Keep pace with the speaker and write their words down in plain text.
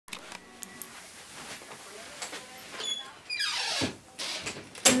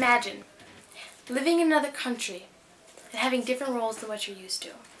Imagine living in another country and having different roles than what you're used to.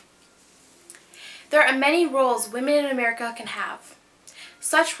 There are many roles women in America can have,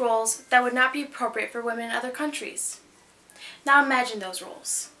 such roles that would not be appropriate for women in other countries. Now imagine those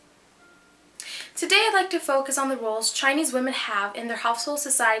roles. Today I'd like to focus on the roles Chinese women have in their household,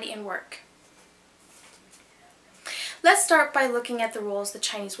 society, and work. Let's start by looking at the roles the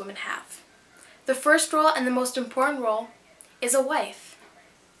Chinese women have. The first role, and the most important role, is a wife.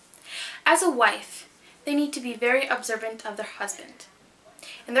 As a wife, they need to be very observant of their husband.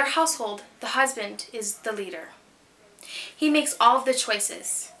 In their household, the husband is the leader. He makes all of the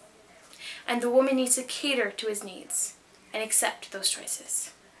choices, and the woman needs to cater to his needs and accept those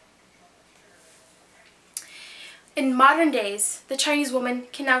choices. In modern days, the Chinese woman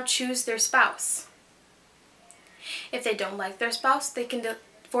can now choose their spouse. If they don't like their spouse, they can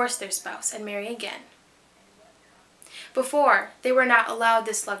divorce their spouse and marry again. Before, they were not allowed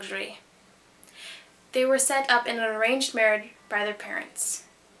this luxury. They were set up in an arranged marriage by their parents.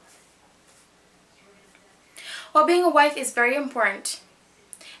 While being a wife is very important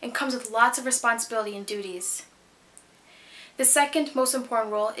and comes with lots of responsibility and duties, the second most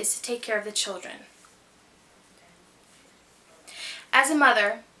important role is to take care of the children. As a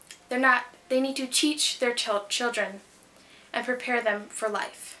mother, they need to teach their children and prepare them for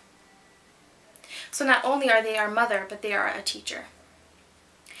life. So not only are they our mother, but they are a teacher.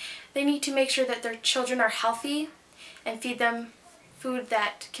 They need to make sure that their children are healthy and feed them food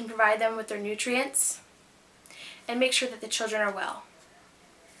that can provide them with their nutrients, and make sure that the children are well.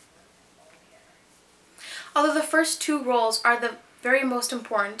 Although the first two roles are the very most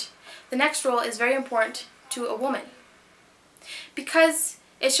important, the next role is very important to a woman, because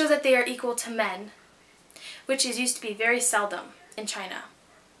it shows that they are equal to men, which is used to be very seldom in China.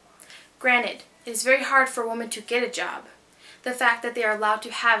 Granted, it is very hard for a woman to get a job. The fact that they are allowed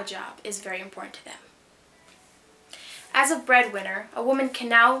to have a job is very important to them. As a breadwinner, a woman can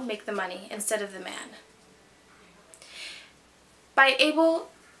now make the money instead of the man.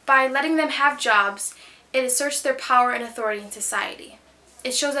 By letting them have jobs, it asserts their power and authority in society.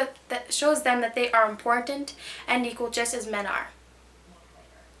 It shows them that they are important and equal just as men are.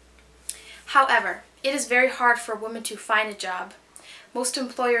 However, it is very hard for a woman to find a job. Most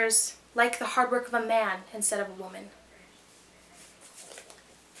employers like the hard work of a man instead of a woman.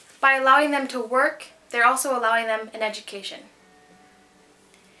 By allowing them to work, they're also allowing them an education.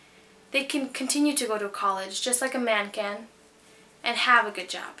 They can continue to go to college just like a man can and have a good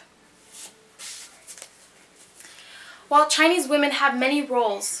job. While Chinese women have many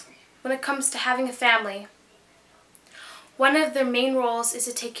roles when it comes to having a family, one of their main roles is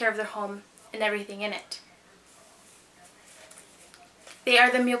to take care of their home and everything in it. They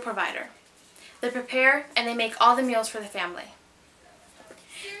are the meal provider. They prepare and they make all the meals for the family.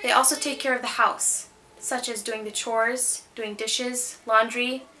 They also take care of the house, such as doing the chores, doing dishes,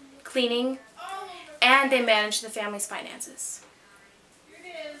 laundry, cleaning, and they manage the family's finances.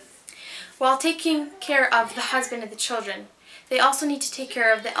 While taking care of the husband and the children, they also need to take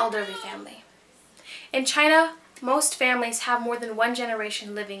care of the elderly family. In China, most families have more than one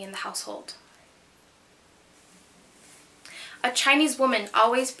generation living in the household. A Chinese woman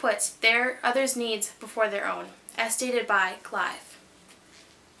always puts their others' needs before their own, as stated by Clive.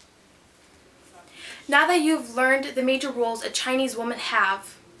 Now that you've learned the major roles a Chinese woman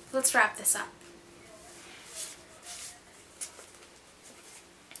have, let's wrap this up.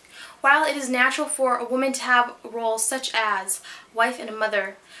 While it is natural for a woman to have roles such as wife and a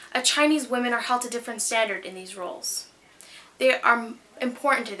mother, Chinese women are held to a different standard in these roles. They are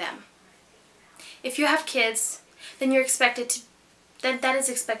important to them. If you have kids, then that is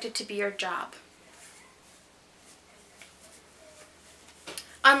expected to be your job.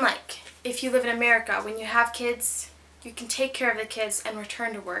 Unlike if you live in America, when you have kids, you can take care of the kids and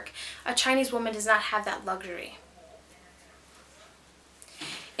return to work. A Chinese woman does not have that luxury.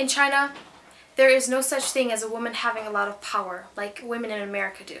 In China, there is no such thing as a woman having a lot of power like women in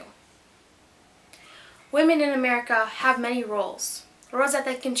America do. Women in America have many roles that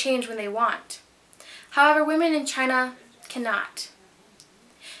they can change when they want. However, women in China cannot.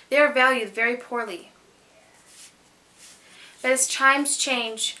 They are valued very poorly. But as times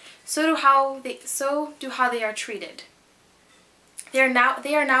change, so do how they are treated. They are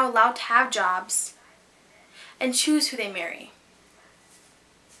now allowed to have jobs and choose who they marry.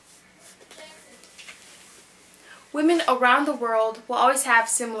 Women around the world will always have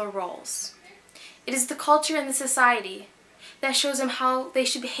similar roles. It is the culture and the society that shows them how they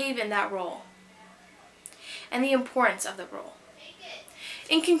should behave in that role and the importance of the role.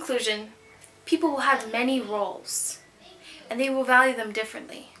 In conclusion, people will have many roles, and they will value them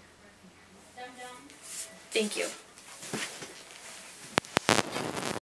differently. Thank you.